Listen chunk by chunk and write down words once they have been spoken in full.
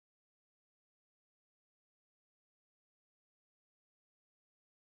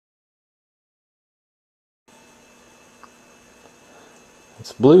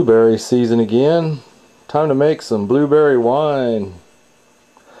It's blueberry season again. Time to make some blueberry wine.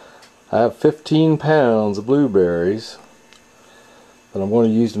 I have 15 pounds of blueberries that I'm going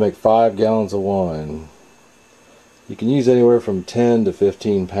to use to make 5 gallons of wine. You can use anywhere from 10 to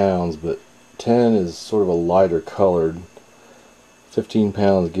 15 pounds, but 10 is sort of a lighter colored. 15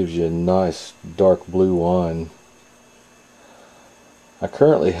 pounds gives you a nice dark blue wine. I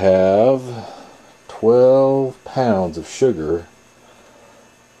currently have 12 pounds of sugar.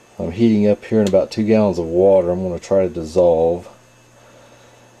 I'm heating up here in about 2 gallons of water. I'm going to try to dissolve.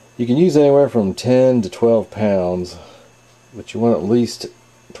 You can use anywhere from 10 to 12 pounds, but you want at least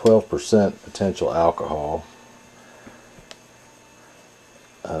 12% potential alcohol,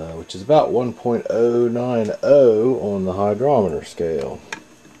 which is about 1.090 on the hydrometer scale.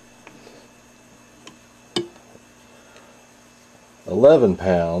 11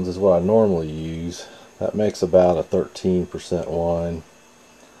 pounds is what I normally use. That makes about a 13% wine.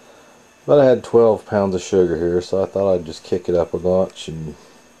 But I had 12 pounds of sugar here, so I thought I'd just kick it up a notch and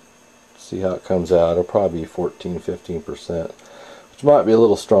see how it comes out. It'll probably be 14-15%, which might be a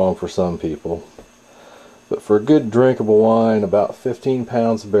little strong for some people. But for a good drinkable wine, about 15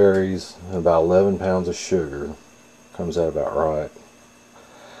 pounds of berries and about 11 pounds of sugar comes out about right.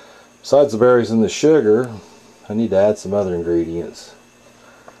 Besides the berries and the sugar, I need to add some other ingredients.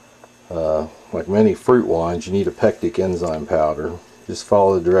 Like many fruit wines, you need a pectic enzyme powder. Just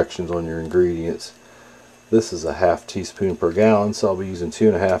follow the directions on your ingredients. This is a ½ teaspoon per gallon, so I'll be using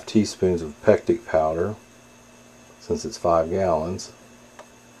 2½ teaspoons of pectic powder since it's 5 gallons.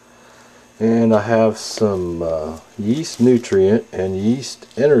 And I have some yeast nutrient and yeast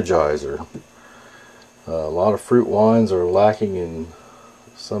energizer. A lot of fruit wines are lacking in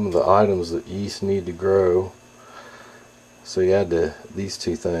some of the items that yeast need to grow. So you add these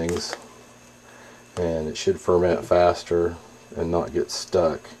two things and it should ferment faster and not get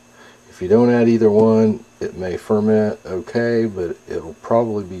stuck. If you don't add either one, it may ferment okay, but it'll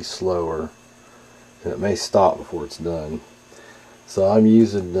probably be slower and it may stop before it's done. So I'm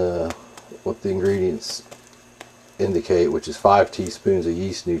using what the ingredients indicate, which is 5 teaspoons of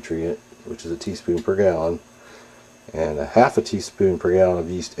yeast nutrient, which is a teaspoon per gallon, and a ½ teaspoon per gallon of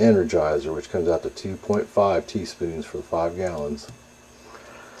yeast energizer, which comes out to 2.5 teaspoons for 5 gallons.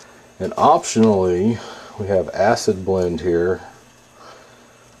 And optionally, we have acid blend here,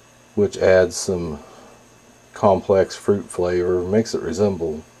 which adds some complex fruit flavor, makes it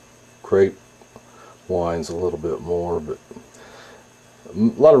resemble grape wines a little bit more, but a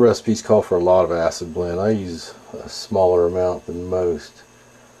lot of recipes call for a lot of acid blend. I use a smaller amount than most,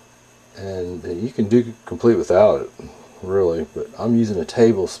 and you can do complete without it, really, but I'm using a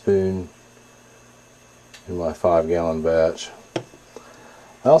tablespoon in my 5 gallon batch.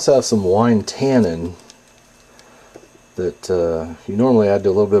 I also have some wine tannin that you normally add to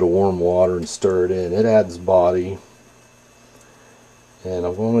a little bit of warm water and stir it in. It adds body, and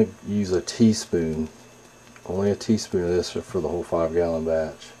I'm going to use a teaspoon, only a teaspoon of this for the whole 5 gallon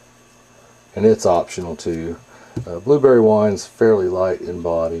batch, and it's optional too. Blueberry wine's fairly light in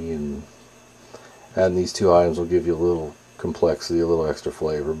body, and adding these two items will give you a little complexity, a little extra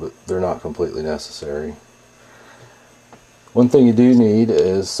flavor, but they're not completely necessary. One thing you do need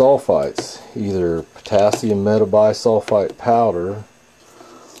is sulfites, either potassium metabisulfite powder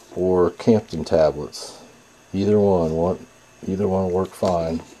or Campton tablets. Either one will work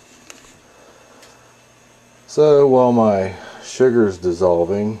fine. So while my sugar is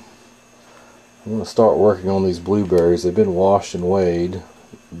dissolving, I'm going to start working on these blueberries. They've been washed and weighed.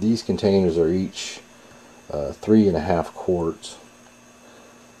 These containers are each 3½ quarts.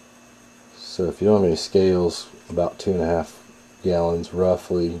 So if you don't have any scales, about 2½ gallons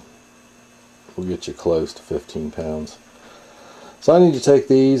roughly will get you close to 15 pounds. So I need to take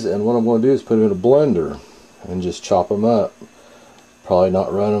these, and what I'm going to do is put them in a blender and just chop them up. Probably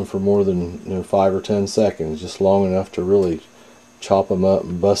not run them for more than 5 or 10 seconds, just long enough to really chop them up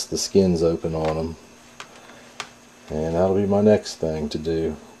and bust the skins open on them. And that'll be my next thing to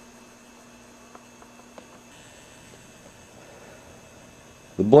do.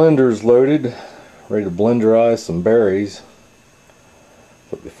 The blender is loaded, ready to blenderize some berries.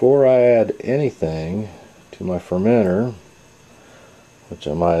 But before I add anything to my fermenter, which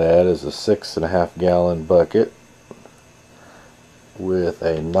I might add is a 6½ gallon bucket with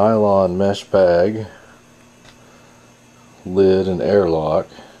a nylon mesh bag, lid and airlock,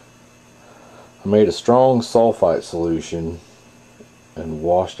 I made a strong sulfite solution and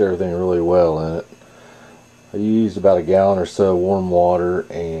washed everything really well in it. I used about a gallon or so of warm water,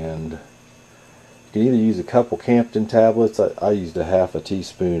 and you can either use a couple Campton tablets. I used a ½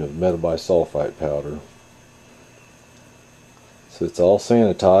 teaspoon of metabisulfite powder. So So it's all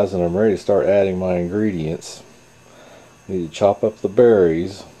sanitized and I'm ready to start adding my ingredients. I need to chop up the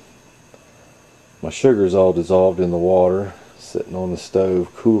berries. My sugar's all dissolved in the water, sitting on the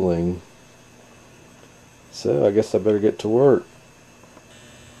stove cooling. So I guess I better get to work.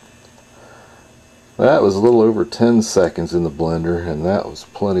 That was a little over 10 seconds in the blender, and that was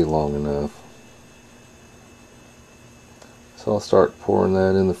plenty long enough. So I'll start pouring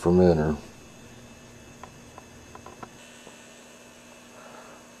that in the fermenter.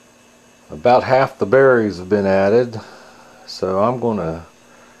 About half the berries have been added, so I'm going to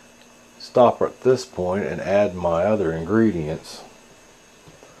stop at this point and add my other ingredients.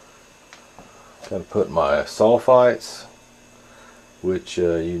 Got to put my sulfites, which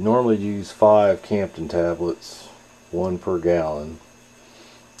you normally use 5 Campton tablets, 1 per gallon.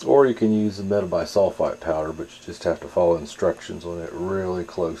 Or you can use the metabisulfite powder, but you just have to follow instructions on it really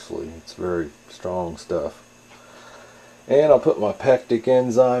closely. It's very strong stuff. And I'll put my pectic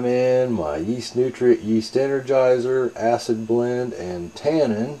enzyme in, my yeast nutrient, yeast energizer, acid blend, and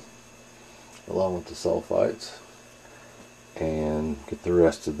tannin, along with the sulfites. And get the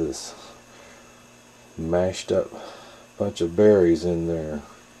rest of this mashed up bunch of berries in there.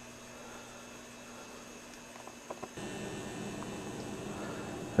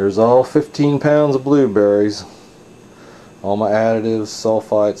 There's all 15 pounds of blueberries, all my additives,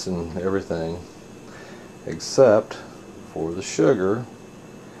 sulfites, and everything, except for the sugar,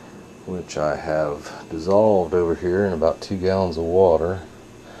 which I have dissolved over here in about 2 gallons of water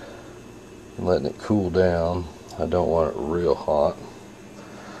and letting it cool down. I don't want it real hot.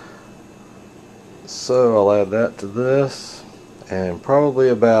 So I'll add that to this, and probably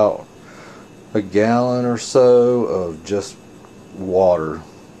about a gallon or so of just water.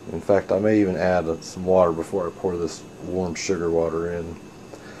 In fact, I may even add some water before I pour this warm sugar water in.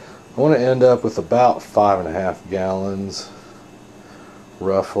 I want to end up with about 5.5 gallons,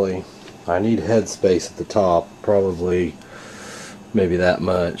 roughly. I need head space at the top, probably maybe that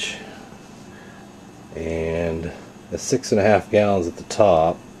much. And at 6.5 gallons at the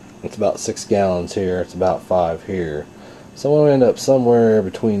top, it's about 6 gallons here, it's about 5 here. So I want to end up somewhere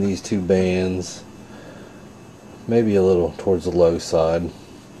between these two bands, maybe a little towards the low side. And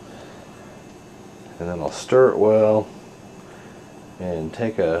then I'll stir it well and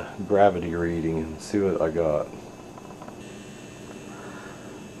take a gravity reading and see what I got.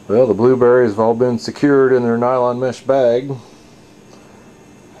 Well, the blueberries have all been secured in their nylon mesh bag.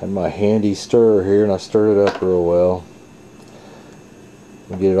 Had my handy stirrer here and I stirred it up real well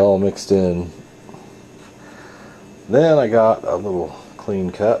and get it all mixed in. Then I got a little clean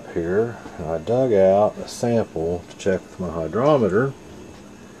cup here and I dug out a sample to check with my hydrometer.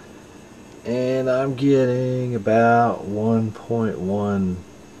 And I'm getting about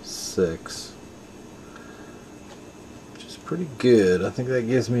 1.16, which is pretty good. I think that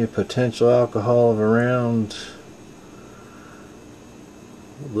gives me a potential alcohol of around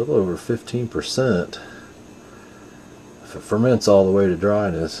a little over 15% if it ferments all the way to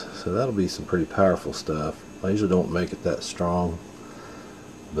dryness. So that'll be some pretty powerful stuff. I usually don't make it that strong,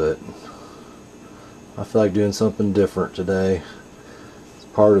 but I feel like doing something different today.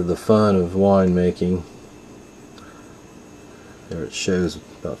 Part of the fun of wine making. There it shows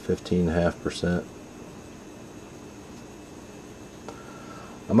about 15.5%.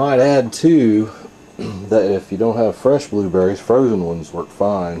 I might add too that if you don't have fresh blueberries, frozen ones work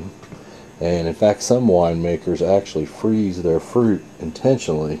fine. And in fact, some winemakers actually freeze their fruit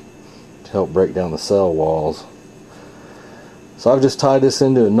intentionally to help break down the cell walls. So I've just tied this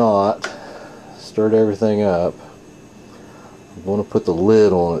into a knot, stirred everything up. I'm going to put the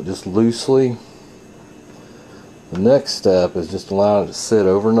lid on it just loosely. The next step is just allowing it to sit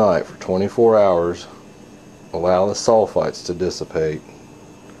overnight for 24 hours. Allow the sulfites to dissipate.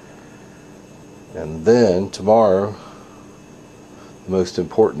 And then tomorrow, the most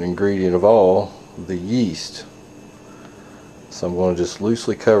important ingredient of all, the yeast. So I'm going to just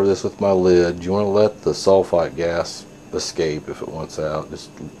loosely cover this with my lid. You want to let the sulfite gas escape if it wants out.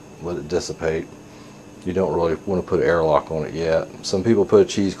 Just let it dissipate. You don't really want to put an airlock on it yet. Some people put a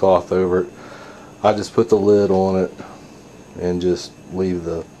cheesecloth over it. I just put the lid on it and just leave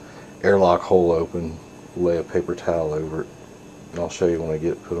the airlock hole open. Lay a paper towel over it. And I'll show you when I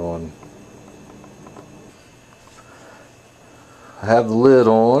get it put on. I have the lid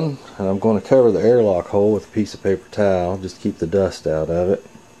on and I'm going to cover the airlock hole with a piece of paper towel just to keep the dust out of it.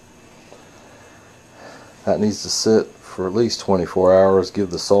 That needs to sit for at least 24 hours,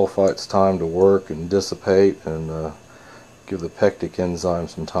 give the sulfites time to work and dissipate, and give the pectic enzyme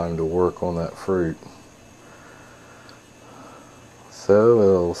some time to work on that fruit. So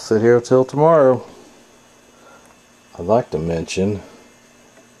it'll sit here till tomorrow. I'd like to mention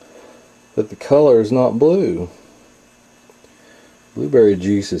that the color is not blue. Blueberry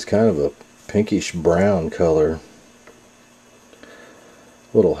juice is kind of a pinkish brown color.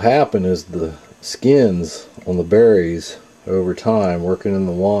 What'll happen is the skins on the berries over time, working in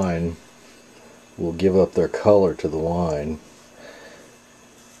the wine, will give up their color to the wine.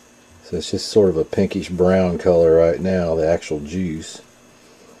 So it's just sort of a pinkish brown color right now, the actual juice.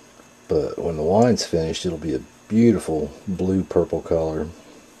 But when the wine's finished, it'll be a beautiful blue purple color.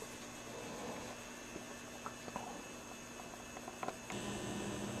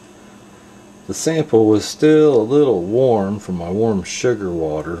 The sample was still a little warm from my warm sugar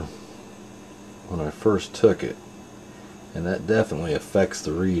water when I first took it, and that definitely affects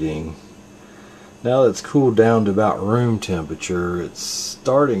the reading. Now that it's cooled down to about room temperature, its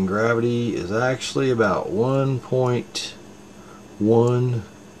starting gravity is actually about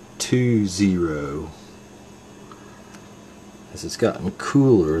 1.120. As it's gotten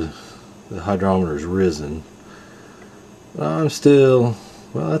cooler, the hydrometer's risen. But I'm still,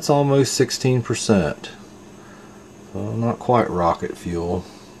 well, that's almost 16%. So not quite rocket fuel.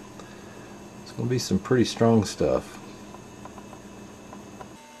 It's going to be some pretty strong stuff.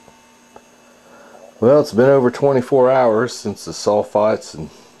 Well, it's been over 24 hours since the sulfites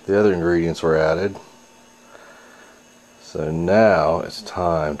and the other ingredients were added. So now it's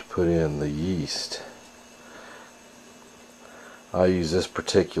time to put in the yeast. I use this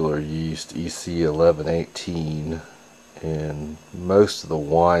particular yeast, EC1118, in most of the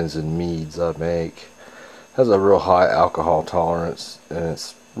wines and meads I make. It has a real high alcohol tolerance and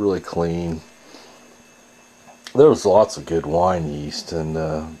it's really clean. There's lots of good wine yeast, and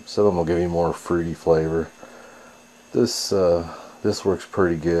some of them will give you more fruity flavor. This works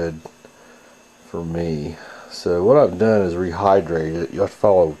pretty good for me. So what I've done is rehydrate it. You have to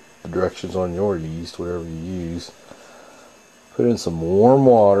follow the directions on your yeast, whatever you use. Put in some warm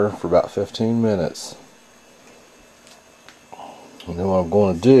water for about 15 minutes. And then what I'm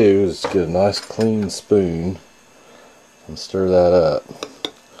going to do is get a nice clean spoon and stir that up.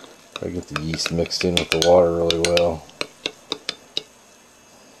 I get the yeast mixed in with the water really well.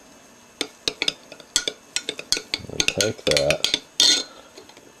 And take that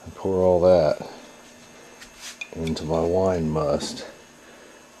and pour all that into my wine must.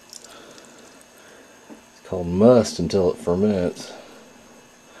 It's called must until it ferments.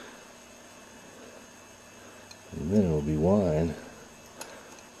 And then it'll be wine.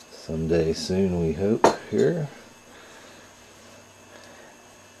 Someday soon, we hope, here.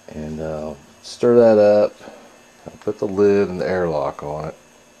 And stir that up. I'll put the lid and the airlock on it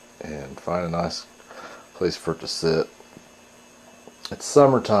and find a nice place for it to sit. It's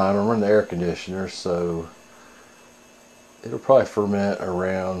summertime. I'm running the air conditioner, so it'll probably ferment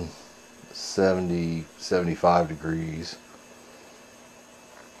around 70-75 degrees.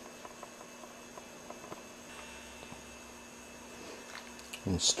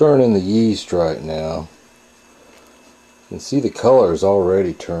 I'm stirring in the yeast right now. You can see the color has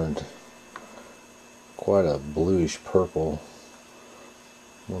already turned quite a bluish purple,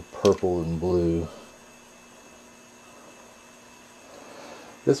 more purple than blue.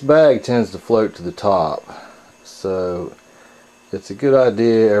 This bag tends to float to the top, so it's a good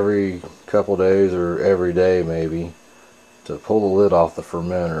idea every couple days or every day maybe to pull the lid off the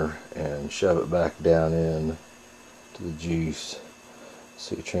fermenter and shove it back down in to the juice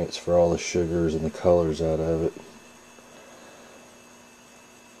so you transfer all the sugars and the colors out of it.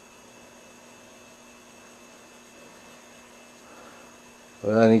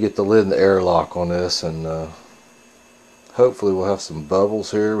 Well, I need to get the lid and the airlock on this, and hopefully we'll have some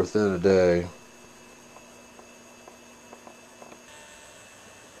bubbles here within a day.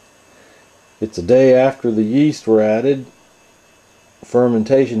 It's a day after the yeast were added.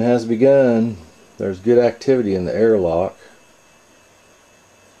 Fermentation has begun. There's good activity in the airlock.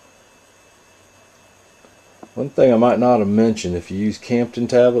 One thing I might not have mentioned, if you use Campton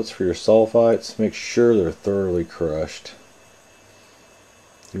tablets for your sulfites, make sure they're thoroughly crushed.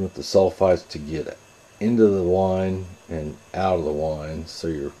 You want the sulfites to get into the wine and out of the wine so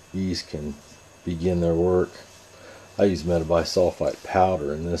your yeast can begin their work. I use metabisulfite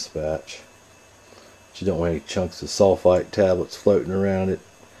powder in this batch. But you don't want any chunks of sulfite tablets floating around it.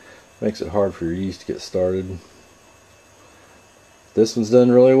 Makes it hard for your yeast to get started. This one's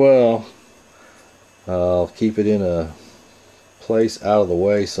done really well. I'll keep it in a place out of the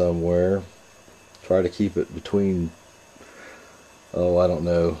way somewhere. Try to keep it between, oh, I don't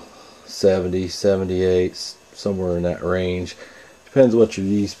know, 70, 78, somewhere in that range. Depends what your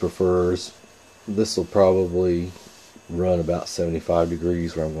yeast prefers. This will probably run about 75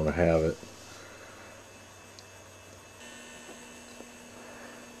 degrees where I'm going to have it.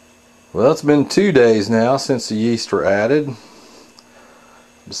 Well, it's been 2 days now since the yeast were added.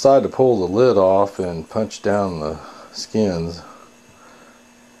 Decided to pull the lid off and punch down the skins.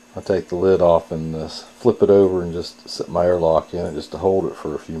 I'll take the lid off and flip it over and just set my airlock in it just to hold it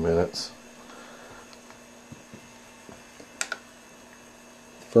for a few minutes.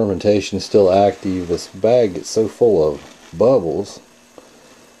 Fermentation is still active. This bag gets so full of bubbles,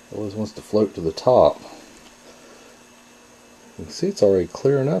 it always wants to float to the top. You can see it's already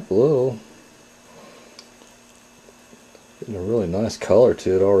clearing up a little. Getting a really nice color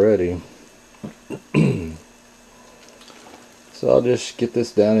to it already. So I'll just get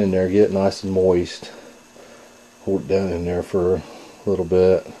this down in there, get it nice and moist. Hold it down in there for a little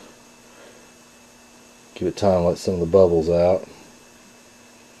bit. Give it time to let some of the bubbles out.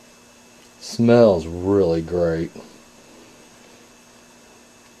 Smells really great.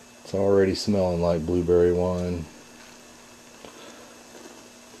 It's already smelling like blueberry wine.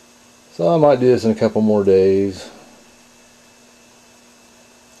 So I might do this in a couple more days.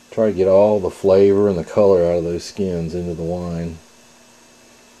 Try to get all the flavor and the color out of those skins into the wine.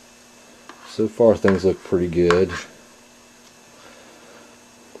 So far things look pretty good.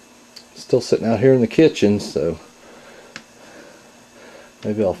 Still sitting out here in the kitchen, so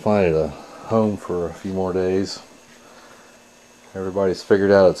maybe I'll find it a home for a few more days. Everybody's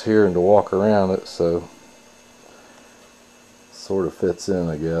figured out it's here and to walk around it, so it sort of fits in,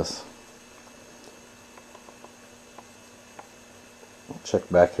 I guess. Check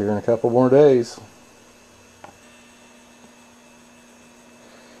back here in a couple more days.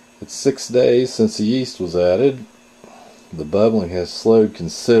 It's 6 days since the yeast was added. The bubbling has slowed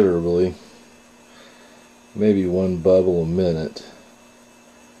considerably, maybe 1 bubble a minute.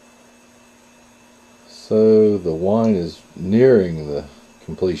 So the wine is nearing the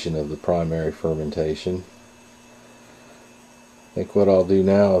completion of the primary fermentation. I think what I'll do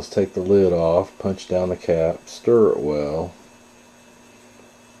now is take the lid off, punch down the cap, stir it well,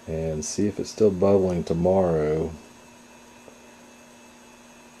 and see if it's still bubbling tomorrow.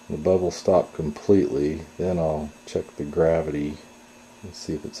 The bubbles stop completely, then I'll check the gravity and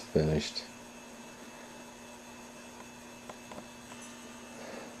see if it's finished.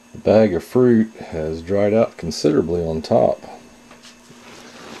 The bag of fruit has dried out considerably on top.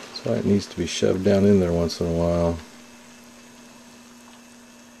 That's why it needs to be shoved down in there once in a while.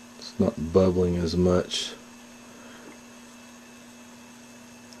 It's not bubbling as much.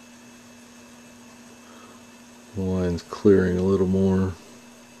 The wine's clearing a little more.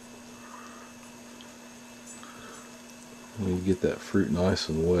 We get that fruit nice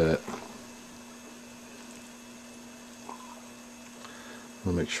and wet.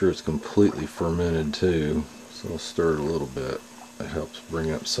 I'll make sure it's completely fermented too, so I'll stir it a little bit. That helps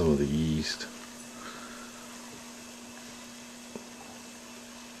bring up some of the yeast.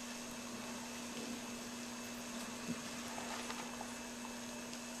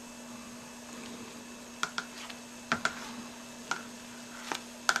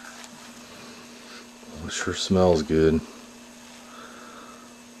 It sure smells good.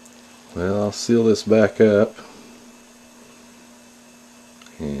 Well, I'll seal this back up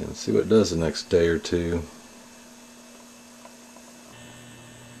and see what it does the next day or two.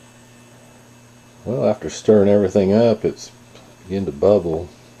 Well, after stirring everything up, it's beginning to bubble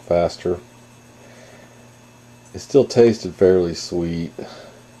faster. It still tasted fairly sweet.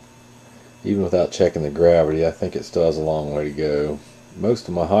 Even without checking the gravity, I think it still has a long way to go. Most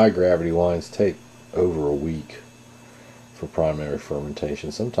of my high gravity wines take over a week for primary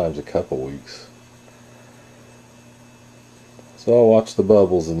fermentation, sometimes a couple weeks. So I'll watch the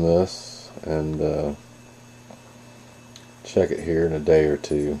bubbles in this and check it here in a day or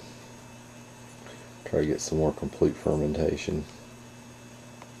two. Try to get some more complete fermentation.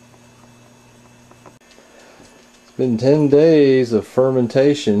 It's been 10 days of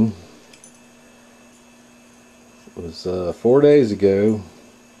fermentation. It was 4 days ago.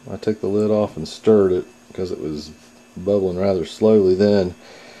 I took the lid off and stirred it because it was bubbling rather slowly then.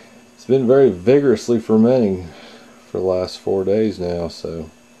 It's been very vigorously fermenting for the last 4 days now, so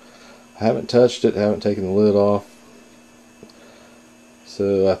I haven't touched it, haven't taken the lid off.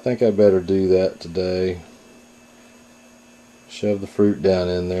 So I think I better do that today. Shove the fruit down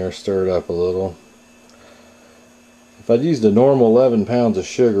in there, stir it up a little. If I'd used a normal 11 pounds of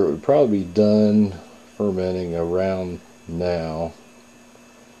sugar, it would probably be done fermenting around now.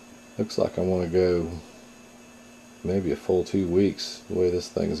 Looks like I want to go maybe a full 2 weeks the way this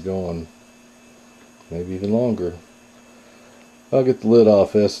thing's going, maybe even longer. I'll get the lid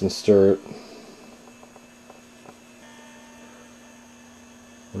off this and stir it.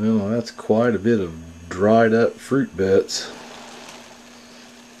 Well, that's quite a bit of dried up fruit bits.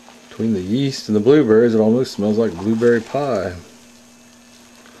 Between the yeast and the blueberries, it almost smells like blueberry pie.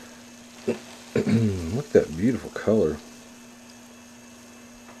 Look at that beautiful color.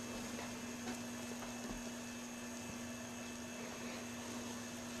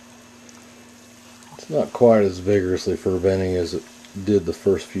 It's not quite as vigorously fermenting as it did the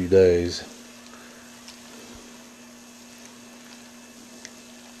first few days.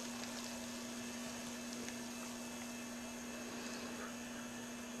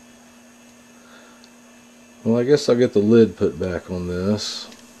 Well, I guess I'll get the lid put back on this.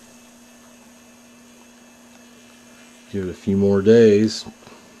 Give it a few more days.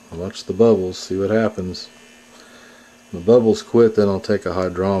 Watch the bubbles, see what happens. When the bubbles quit, then I'll take a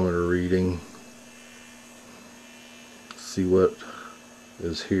hydrometer reading. See what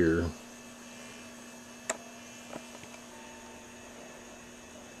is here.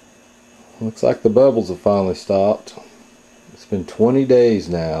 Looks like the bubbles have finally stopped. It's been 20 days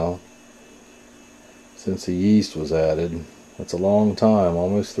now since the yeast was added. That's a long time,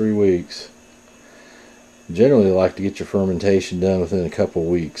 almost 3 weeks. Generally, I like to get your fermentation done within a couple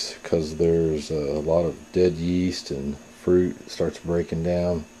weeks because there's a lot of dead yeast and fruit that starts breaking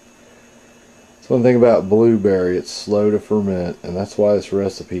down. That's one thing about blueberry, it's slow to ferment, and that's why this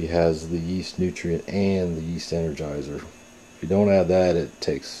recipe has the yeast nutrient and the yeast energizer. If you don't add that, it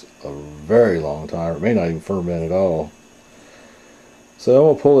takes a very long time. It may not even ferment at all. So I'm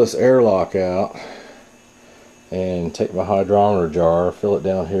going to pull this airlock out and take my hydrometer jar, fill it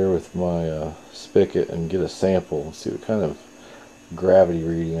down here with my spigot, and get a sample and see what kind of gravity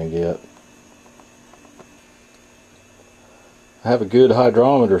reading I get. I have a good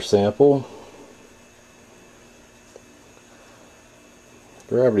hydrometer sample.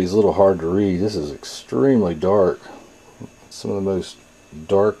 Gravity's a little hard to read. This is extremely dark. It's some of the most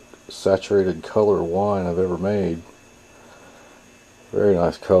dark saturated color wine I've ever made. Very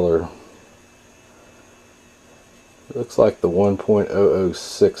nice color. It looks like the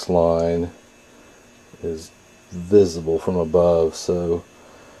 1.006 line is visible from above, so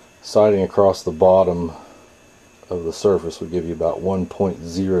sighting across the bottom of the surface would give you about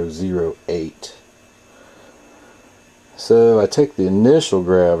 1.008. So I take the initial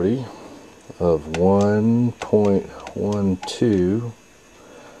gravity of 1.12,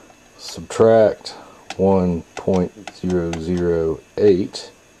 subtract 1.008,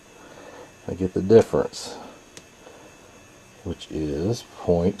 I get the difference, which is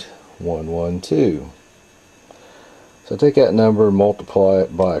 0.112. So I take that number and multiply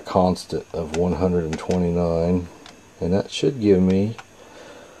it by a constant of 129, and that should give me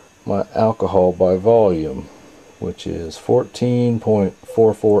my alcohol by volume, which is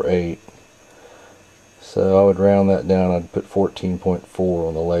 14.448. So I would round that down. I'd put 14.4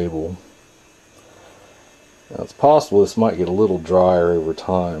 on the label. Now it's possible this might get a little drier over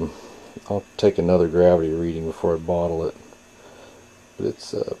time. I'll take another gravity reading before I bottle it, but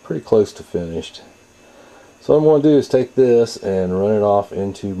it's pretty close to finished. So what I'm going to do is take this and run it off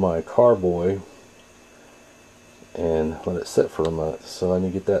into my carboy and let it sit for a month. So I need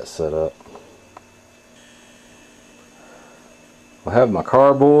to get that set up. I have my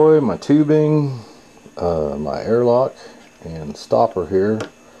carboy, my tubing, my airlock and stopper here,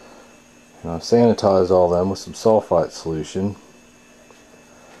 and I've sanitized all them with some sulfite solution.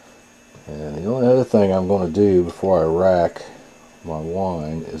 And the only other thing I'm going to do before I rack my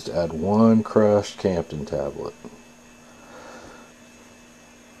wine is to add one crushed Campton tablet.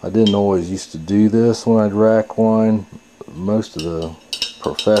 I didn't always used to do this when I'd rack wine. Most of the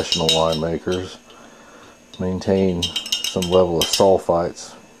professional winemakers maintain some level of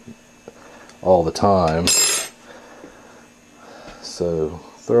sulfites all the time, so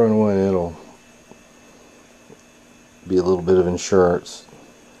throwing one in will be a little bit of insurance,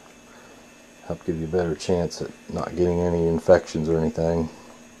 help give you a better chance at not getting any infections or anything.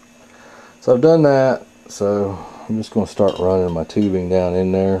 So I've done that, so I'm just going to start running my tubing down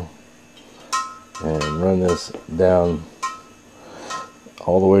in there and run this down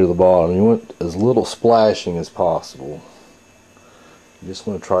all the way to the bottom. You want as little splashing as possible. You just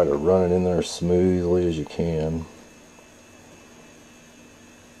want to try to run it in there as smoothly as you can.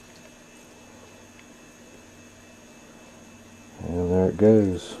 And there it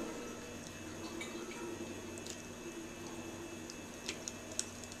goes.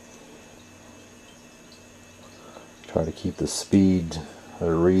 Try to keep the speed at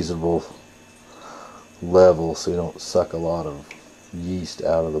a reasonable level so you don't suck a lot of yeast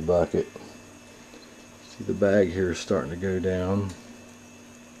out of the bucket. See, the bag here is starting to go down.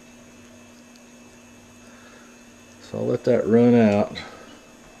 So I'll let that run out.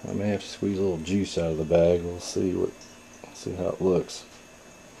 I may have to squeeze a little juice out of the bag. We'll see how it looks.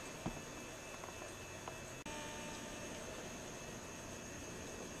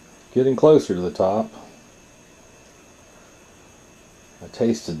 getting closer to the top. I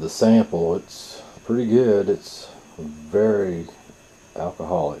tasted the sample. It's pretty good. It's very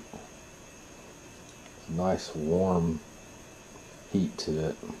alcoholic. Nice warm heat to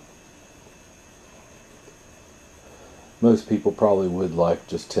it. Most people probably would like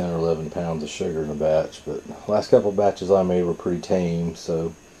just 10 or 11 pounds of sugar in a batch, but the last couple batches I made were pretty tame,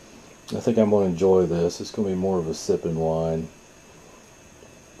 so I think I'm going to enjoy this. It's going to be more of a sipping wine.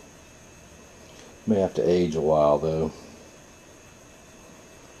 May have to age a while though.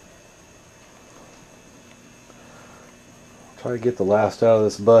 Try to get the last out of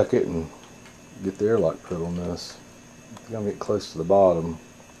this bucket and get the airlock put on this. I'm going to get close to the bottom.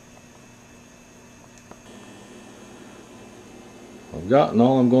 I've gotten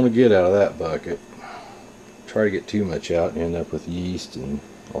all I'm going to get out of that bucket. Try to get too much out and end up with yeast and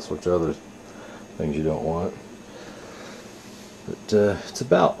all sorts of other things you don't want. But it's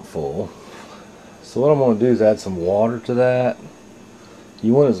about full. So what I'm going to do is add some water to that.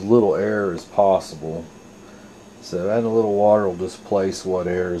 You want as little air as possible. So adding a little water will displace what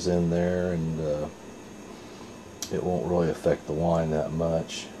air is in there, and it won't really affect the wine that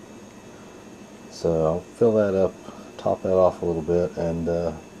much. So I'll fill that up, top that off a little bit,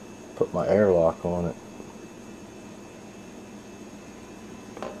 and put my airlock on it.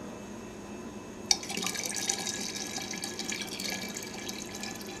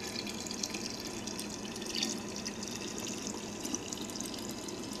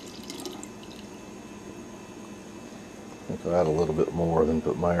 I think I'll add a little bit more than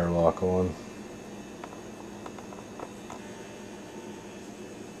put my airlock on.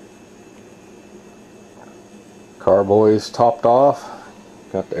 Carboy is topped off.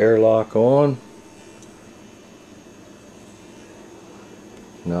 Got the airlock on.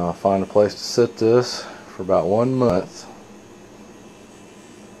 Now I'll find a place to sit this for about 1 month.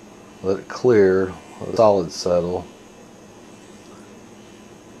 Let it clear, let the solids settle.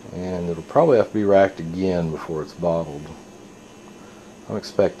 And it'll probably have to be racked again before it's bottled. I'm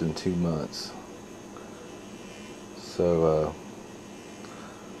expecting 2 months. So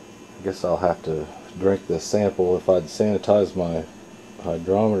I guess I'll have to drink this sample. If I'd sanitized my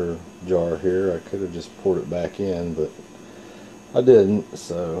hydrometer jar here, I could have just poured it back in, but I didn't,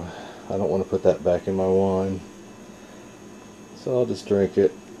 so I don't want to put that back in my wine. So I'll just drink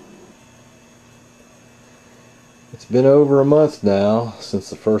it. It's been over a month now since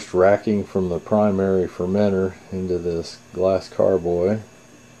the first racking from the primary fermenter into this glass carboy,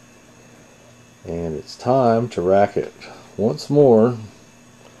 and it's time to rack it once more.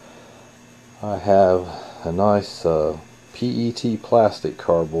 I have a nice PET plastic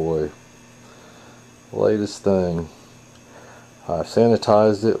carboy, latest thing. I've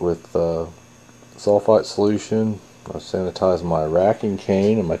sanitized it with sulfite solution. I've sanitized my racking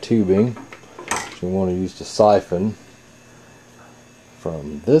cane and my tubing, which we want to use to siphon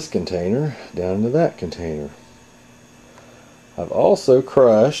from this container down into that container. I've also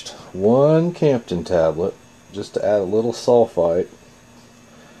crushed 1 Campton tablet just to add a little sulfite.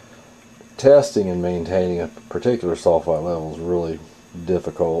 Testing and maintaining a particular sulfite level is really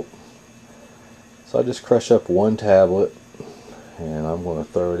difficult. So I just crush up 1 tablet and I'm going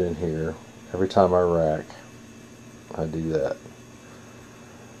to throw it in here. Every time I rack, I do that.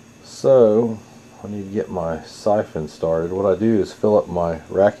 So I need to get my siphon started. What I do is fill up my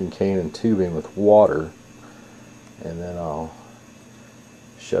racking cane and tubing with water, and then I'll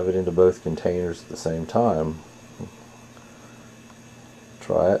shove it into both containers at the same time.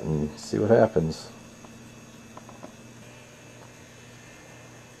 Try it and see what happens.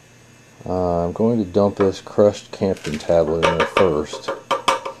 I'm going to dump this crushed Campton tablet in there first,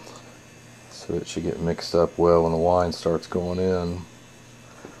 so it should get mixed up well when the wine starts going in.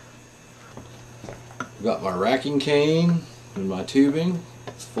 I've got my racking cane and my tubing.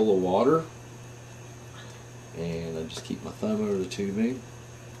 It's full of water, and I just keep my thumb over the tubing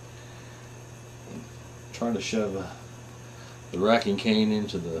and try to shove the racking cane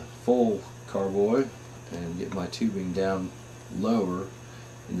into the full carboy and get my tubing down lower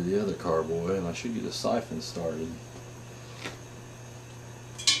into the other carboy, and I should get a siphon started.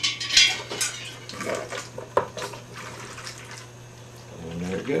 And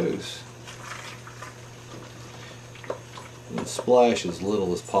there it goes. And splash as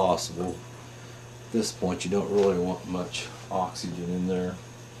little as possible. At this point you don't really want much oxygen in there.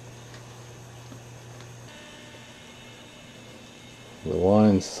 The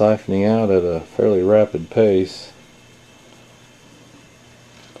wine's siphoning out at a fairly rapid pace.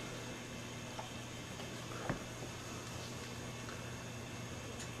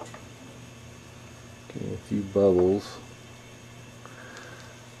 Getting a few bubbles.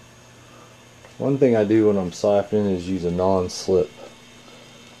 One thing I do when I'm siphoning is use a non-slip.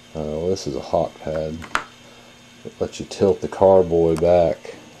 Well, this is a hot pad. It lets you tilt the carboy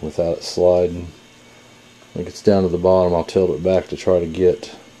back without it sliding. When it gets down to the bottom, I'll tilt it back to try to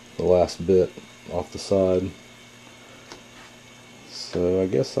get the last bit off the side. So I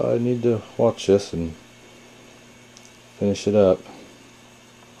guess I need to watch this and finish it up.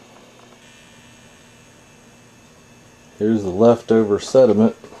 Here's the leftover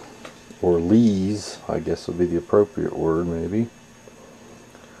sediment, or lees, I guess would be the appropriate word maybe.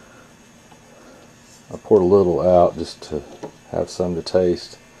 I poured a little out just to have some to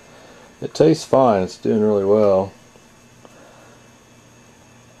taste. It tastes fine, it's doing really well.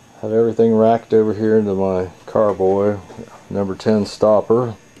 Have everything racked over here into my carboy, number 10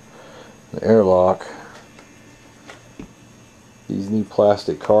 stopper, the airlock. These new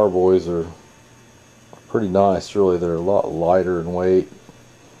plastic carboys are pretty nice, really. They're a lot lighter in weight.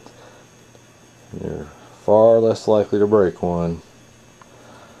 You're far less likely to break one.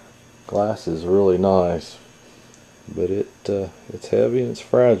 Glass is really nice, but it's heavy and it's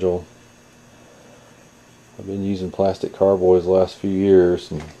fragile. I've been using plastic carboys the last few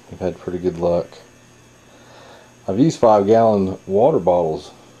years and I've had pretty good luck. I've used 5-gallon water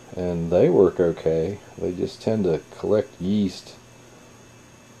bottles and they work okay. They just tend to collect yeast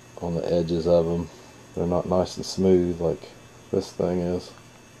on the edges of them. They're not nice and smooth like this thing is.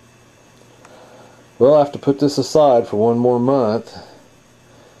 Well, I have to put this aside for one more month.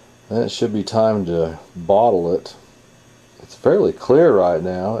 Then it should be time to bottle it. It's fairly clear right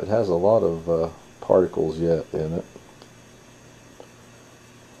now. It has a lot of particles yet in it.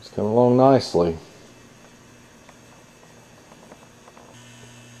 It's coming along nicely.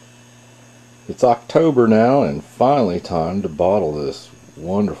 It's October now and finally time to bottle this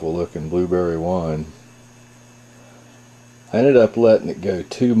wonderful looking blueberry wine. I ended up letting it go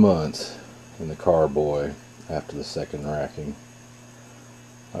 2 months in the carboy after the second racking.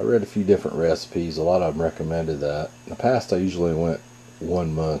 I read a few different recipes, a lot of them recommended that. In the past I usually went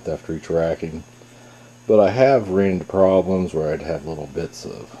 1 month after each racking, but I have ran into problems where I'd have little bits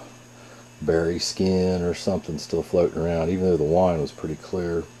of berry skin or something still floating around, even though the wine was pretty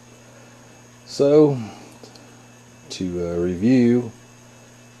clear. So, to review,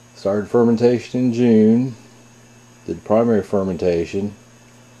 started fermentation in June, did primary fermentation,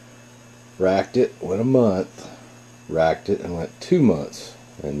 racked it, went a month, racked it and went 2 months.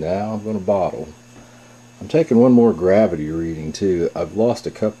 And now I'm going to bottle. I'm taking one more gravity reading too. I've lost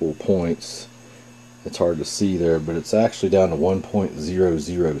a couple of points. It's hard to see there, but it's actually down to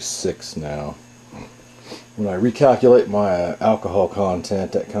 1.006 now. When I recalculate my alcohol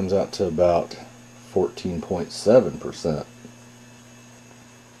content, that comes out to about 14.7%.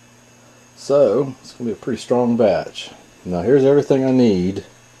 So, it's going to be a pretty strong batch. Now here's everything I need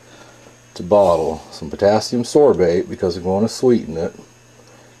to bottle. Some potassium sorbate because I'm going to sweeten it.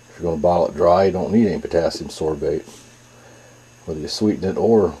 If you're going to bottle it dry, you don't need any potassium sorbate. Whether you sweeten it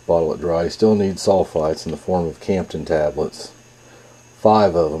or bottle it dry, you still need sulfites in the form of Campton tablets.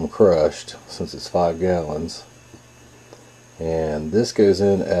 5 of them crushed, since it's 5 gallons. And this goes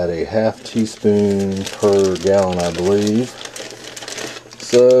in at a ½ teaspoon per gallon, I believe.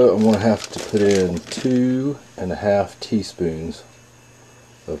 So I'm going to have to put in 2½ teaspoons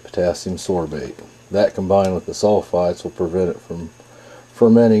of potassium sorbate. That combined with the sulfites will prevent it from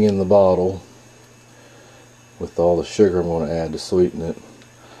fermenting in the bottle with all the sugar I'm going to add to sweeten it.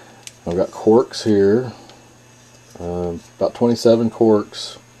 I've got corks here, about 27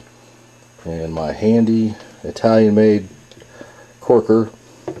 corks, and my handy Italian made corker.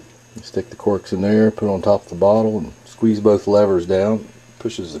 You stick the corks in there, put it on top of the bottle and squeeze both levers down,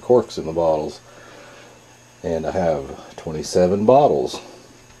 pushes the corks in the bottles. And I have 27 bottles.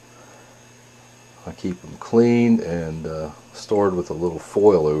 I keep them clean and stored with a little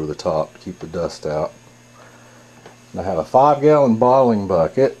foil over the top to keep the dust out. And I have a 5-gallon bottling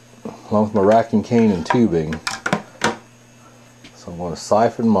bucket along with my racking cane and tubing. So I'm going to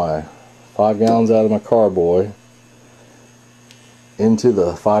siphon my 5 gallons out of my carboy into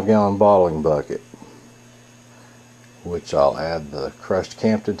the 5-gallon bottling bucket, which I'll add the crushed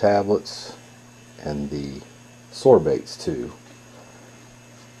Campton tablets and the sorbates to,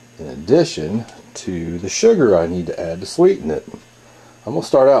 in addition to the sugar I need to add to sweeten it. I'm going to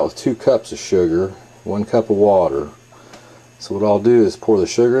start out with 2 cups of sugar, 1 cup of water. So what I'll do is pour the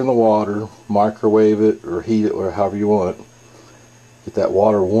sugar in the water, microwave it or heat it or however you want. Get that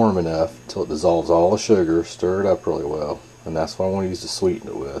water warm enough until it dissolves all the sugar, stir it up really well, and that's what I want to use to sweeten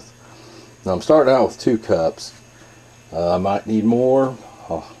it with. Now I'm starting out with 2 cups. I might need more.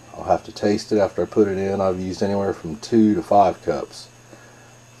 I'll have to taste it after I put it in. I've used anywhere from 2 to 5 cups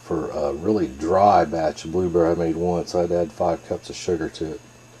for a really dry batch of blueberry I made once. I had to add 5 cups of sugar to it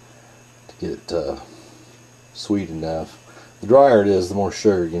to get it sweet enough. The drier it is, the more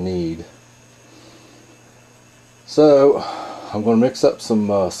sugar you need. So I'm going to mix up some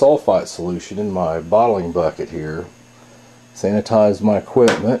sulfite solution in my bottling bucket here, sanitize my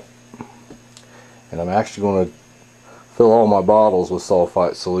equipment, and I'm actually going to fill all my bottles with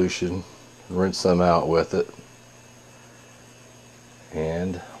sulfite solution and rinse them out with it.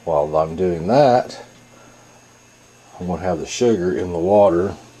 And while I'm doing that, I'm going to have the sugar in the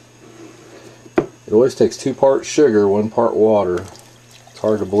water. It always takes 2 parts sugar, 1 part water. It's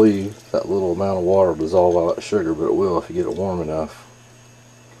hard to believe that little amount of water will dissolve all that sugar, but it will if you get it warm enough.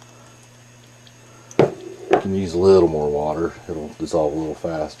 You can use a little more water. It'll dissolve a little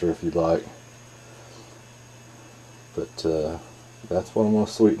faster if you'd like. But that's what I'm going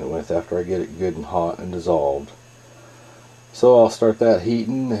to sweeten it with after I get it good and hot and dissolved. So I'll start that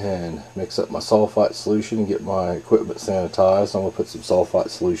heating and mix up my sulfite solution and get my equipment sanitized. I'm going to put some sulfite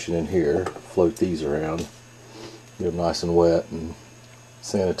solution in here, float these around, get them nice and wet and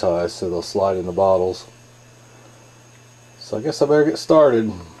sanitized so they'll slide in the bottles. So I guess I better get started.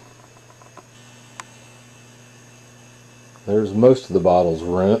 There's most of the bottles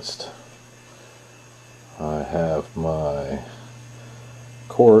rinsed. I have my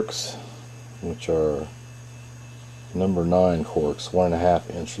corks, which are number 9 corks,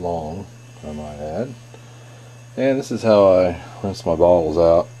 1.5 inch long, I might add. And this is how I rinse my bottles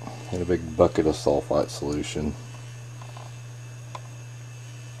out, in a big bucket of sulfite solution.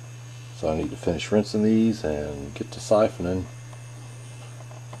 So I need to finish rinsing these and get to siphoning.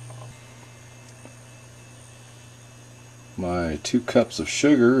 My 2 cups of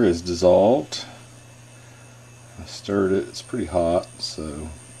sugar is dissolved. I stirred it, it's pretty hot, so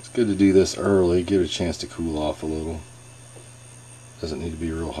it's good to do this early, give it a chance to cool off a little. Doesn't need to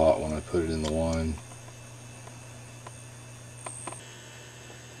be real hot when I put it in the wine.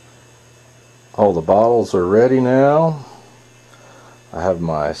 All the bottles are ready now. I have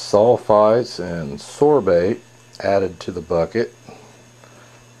my sulfites and sorbate added to the bucket,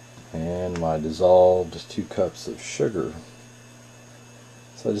 and my dissolved 2 cups of sugar.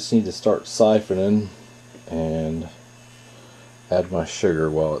 So I just need to start siphoning and add my sugar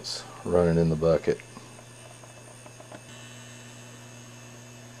while it's running in the bucket.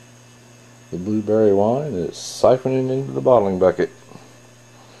 The blueberry wine is siphoning into the bottling bucket.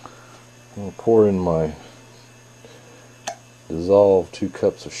 I'll pour in my dissolved 2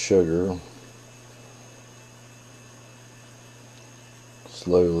 cups of sugar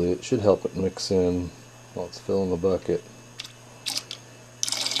slowly. It should help it mix in while it's filling the bucket.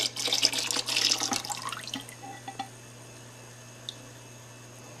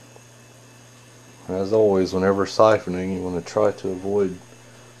 As always, whenever siphoning, you want to try to avoid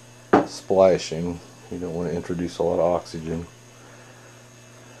splashing. You don't want to introduce a lot of oxygen.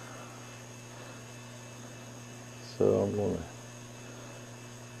 So I'm going to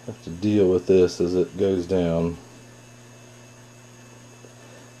have to deal with this as it goes down.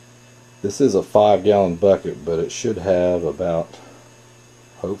 This is a 5-gallon bucket, but it should have about,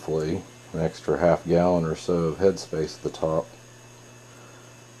 hopefully, an extra half gallon or so of headspace at the top.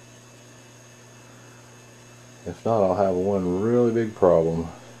 If not, I'll have one really big problem.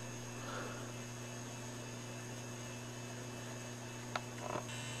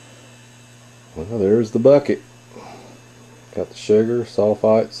 Well, there's the bucket. Got the sugar,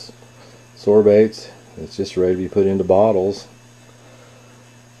 sulfites, sorbates. It's just ready to be put into bottles.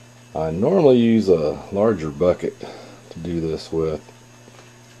 I normally use a larger bucket to do this with,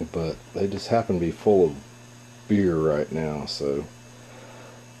 but they just happen to be full of beer right now, so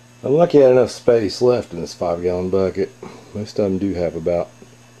I'm lucky I had enough space left in this 5-gallon bucket. Most of them do have about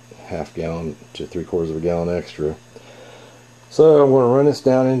half gallon to 3/4 of a gallon extra. So I'm going to run this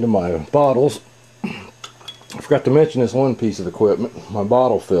down into my bottles. I forgot to mention this one piece of equipment, my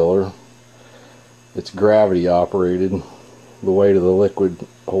bottle filler. It's gravity operated. The weight of the liquid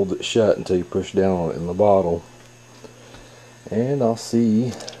holds it shut until you push down on it in the bottle. And I'll see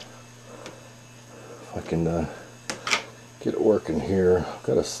if I can get it working here. I've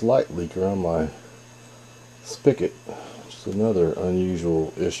got a slight leak around my spigot, which is another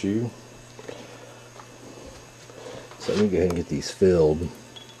unusual issue. So let me go ahead and get these filled.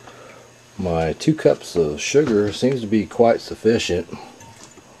 My 2 cups of sugar seems to be quite sufficient.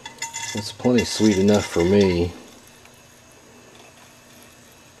 It's plenty sweet enough for me.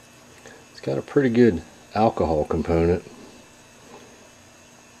 It's got a pretty good alcohol component.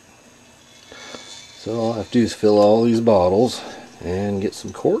 So all I have to do is fill all these bottles and get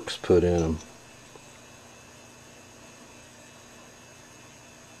some corks put in them.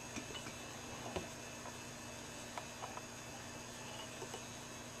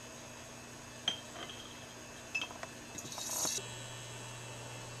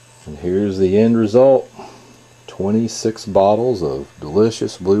 here's the end result. 26 bottles of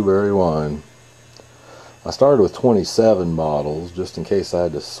delicious blueberry wine. I started with 27 bottles just in case I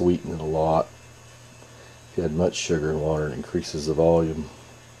had to sweeten it a lot. If you had much sugar and water, it increases the volume.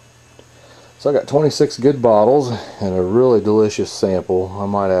 So I got 26 good bottles and a really delicious sample. I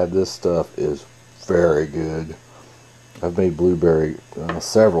might add, this stuff is very good. I've made blueberry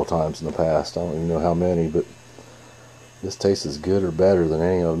several times in the past. I don't even know how many, but this tastes as good or better than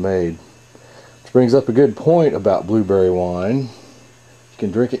any I've made. Which brings up a good point about blueberry wine. You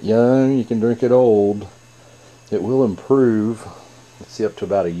can drink it young, you can drink it old. It will improve, let's see, up to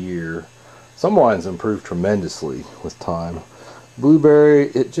about a year. Some wines improve tremendously with time. Blueberry,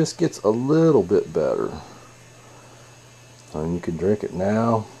 it just gets a little bit better. And you can drink it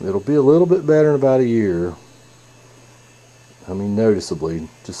now. It'll be a little bit better in about a year. I mean, noticeably,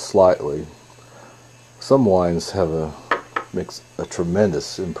 just slightly. Some wines have makes a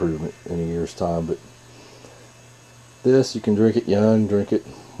tremendous improvement in a year's time, but this, you can drink it young, drink it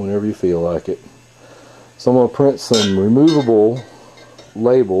whenever you feel like it. So I'm going to print some removable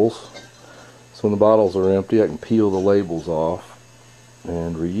labels, so when the bottles are empty I can peel the labels off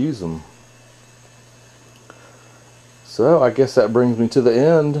and reuse them. So I guess that brings me to the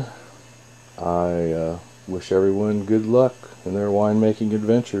end. I wish everyone good luck in their winemaking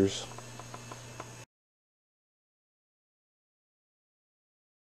adventures.